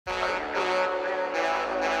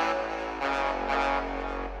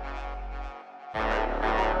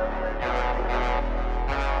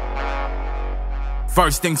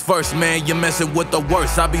First things first, man, you're messing with the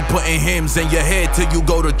worst. I be putting hymns in your head till you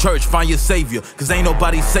go to church. Find your savior, cause ain't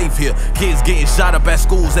nobody safe here. Kids getting shot up at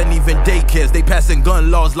schools and even daycares. They passing gun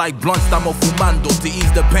laws like blunts, estamos fumando. To ease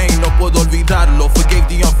the pain, no puedo olvidarlo. Forgave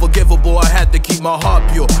the unforgivable, I had to keep my heart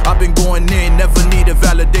pure. I've been going in, never needed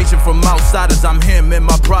validation from outsiders. I'm him in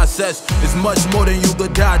my process. It's much more than you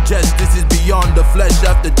could digest. This is beyond the flesh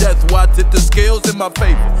after death. Why tip the scales in my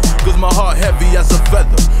favor? Cause my heart heavy as a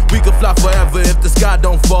feather. We could fly forever if the sky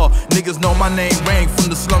don't fall. Niggas know my name rang from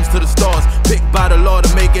the slums to the stars. Picked by the law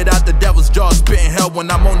to make it out the devil's jaws. Spitting hell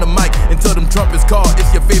when I'm on the mic until them trumpets call.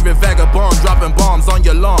 It's your favorite vagabond dropping bombs on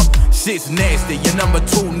your lawn. Shit's nasty, you're number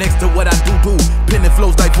 2 next to what I do. Pinning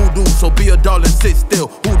flows like voodoo, so be a doll and sit still.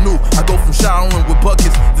 Who knew? I go from showering with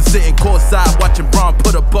buckets to sitting courtside watching Braun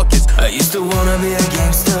put up buckets. I used to wanna be a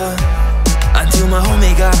gangster until my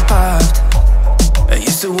homie got popped. I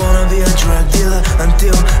used to wanna be a drug dealer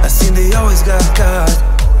until I seen they always got caught.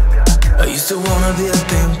 I used to wanna be a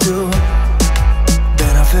pimp too,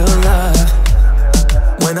 then I feel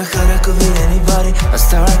love. When I heard I could be anybody, I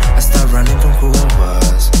start running from who I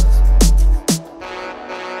was.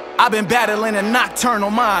 I've been battling a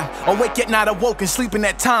nocturnal mind, awake yet not awoken, sleeping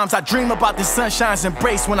at times. I dream about the sunshine's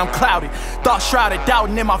embrace when I'm clouded. Thoughts shrouded,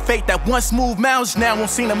 doubting in my faith that once moved mountains now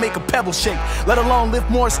won't seem to make a pebble shake. Let alone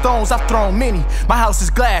lift more stones, I've thrown many. My house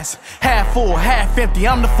is glass, half full, half empty.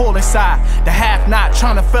 I'm the full inside, the half not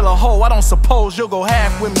trying to fill a hole. I don't suppose you'll go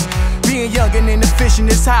half with me. Being young and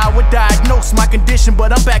inefficient is how I would diagnose my condition.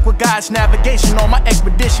 But I'm back with God's navigation on my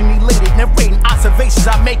expedition. Elated, narrating observations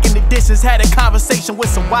I make in the distance. Had a conversation with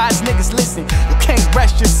some wise niggas. Listen, you can't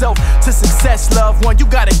rest yourself to success, loved one. You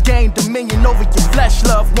gotta gain dominion over your flesh,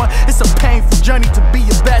 loved one. It's a painful journey to be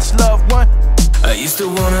your best, loved one. I used to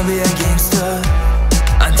wanna be a gangster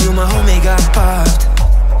until my homie got popped.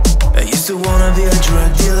 I used to wanna be a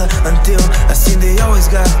drug dealer until I seen they always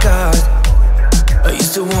got caught. I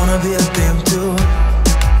used to wanna be a pimp too,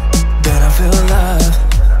 then I feel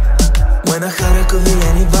love. When I heard I could be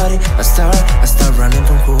anybody, I start running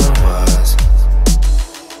from who I was.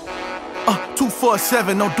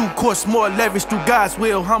 247, no due course, more leverage through God's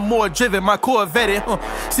will. I'm more driven, my core vetted.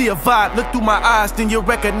 See a vibe, look through my eyes, then you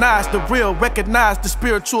recognize the real, recognize the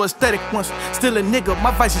spiritual aesthetic ones. Still a nigga,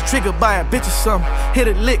 my vice is triggered by a bitch or something. Hit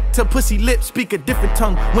a lick till pussy lips speak a different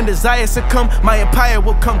tongue. When desire succumb, my empire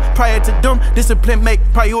will come. Prior to them, discipline make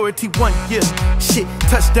priority 1. Yeah, shit,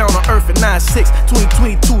 touchdown on earth at 9-6.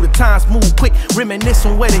 2022, the times move quick. Reminisce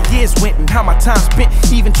on where the years went and how my time spent.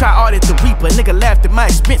 Even try audit the reaper, nigga laughed at my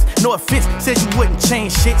expense. No offense, said you wouldn't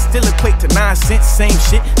change shit. Still equate to 9 cents, same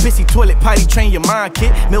shit. Busy toilet potty train your mind,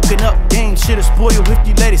 kid. Milking up game, shit'll spoil you if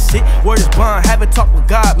you let it sit. Word is bond, have a talk with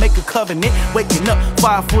God, make a covenant. Waking up,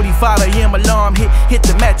 5:45 a.m. alarm hit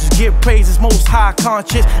the mattress, give praises, most high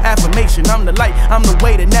conscious affirmation. I'm the light, I'm the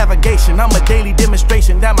way to navigation. I'm a daily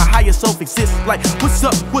demonstration that my higher self exists. Like, what's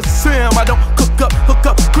up, what's Sam? I don't cook up, hook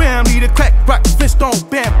up, gram, need a crack, rock, Flintstone,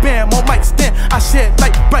 bam, bam, on mic stand. I shed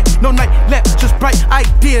light bright, no night lamp, just bright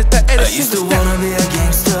ideas that I used to wanna be a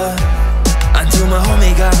gangster until my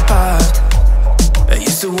homie got popped. I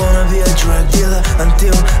used to wanna be a drug dealer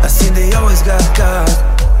until I seen they always got caught.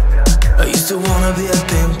 I used to wanna be a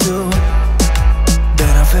pimp too,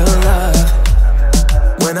 then I feel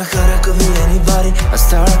love. When I heard I could be anybody, I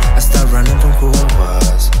start running from who I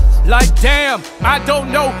was. Like damn, I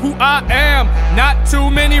don't know who I am. Not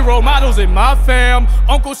too many role models in my fam.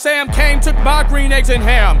 Uncle Sam came, took my green eggs and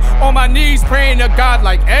ham. On my knees praying to God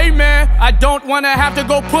like, amen. I don't wanna have to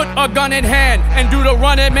go put a gun in hand and do the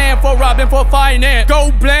running man for robbing for finance.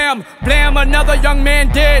 Go blam, blam, another young man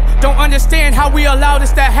dead. Don't understand how we allow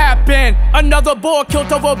this to happen. Another boy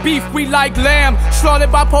killed over beef, we like lamb.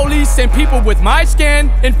 Slaughtered by police and people with my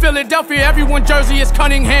skin. In Philadelphia, everyone jersey is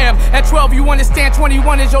Cunningham. At 12 you understand,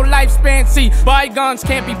 21 is your lifespan. See, bygones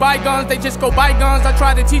can't be bygones, they just go bygones. I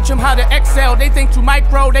try to teach them how to excel. They think too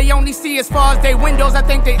micro, they only see as far as they windows. I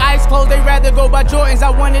think they eyes closed, they rather go by Jordans. I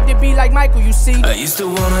wanted to be like Michael, you see. I used to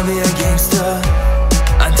wanna be a gangster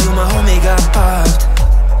until my homie got popped.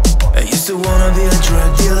 I used to wanna be a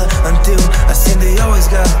drug dealer until I seen they always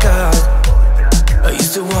got caught. I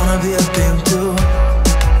used to wanna be a pimp too,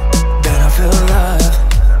 then I feel love.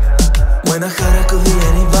 When I heard I could be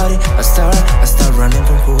anybody, I start running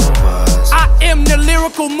from who I was. I am the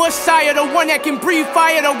lyrical messiah, the one that can breathe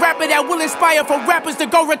fire, the rapper that will inspire for rappers to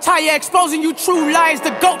go retire, exposing you true lies.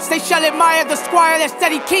 The goats they shall admire, the squire that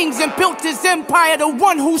steadied kings and built his empire, the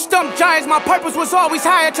one who stumped giants. My purpose was always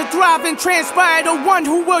higher, to thrive and transpire, the one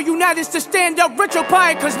who will unite us to stand up rich or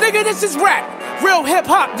pie. Cause nigga, this is rap, real hip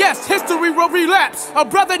hop. Yes, history will relapse. A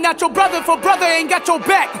brother not your brother, for brother ain't got your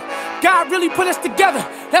back. God really put us together,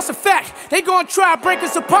 that's a fact. They gon' try to break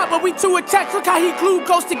us apart, but we too attached. Look how he glued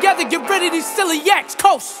close together. Get rid of these silly yaks,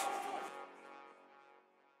 coast.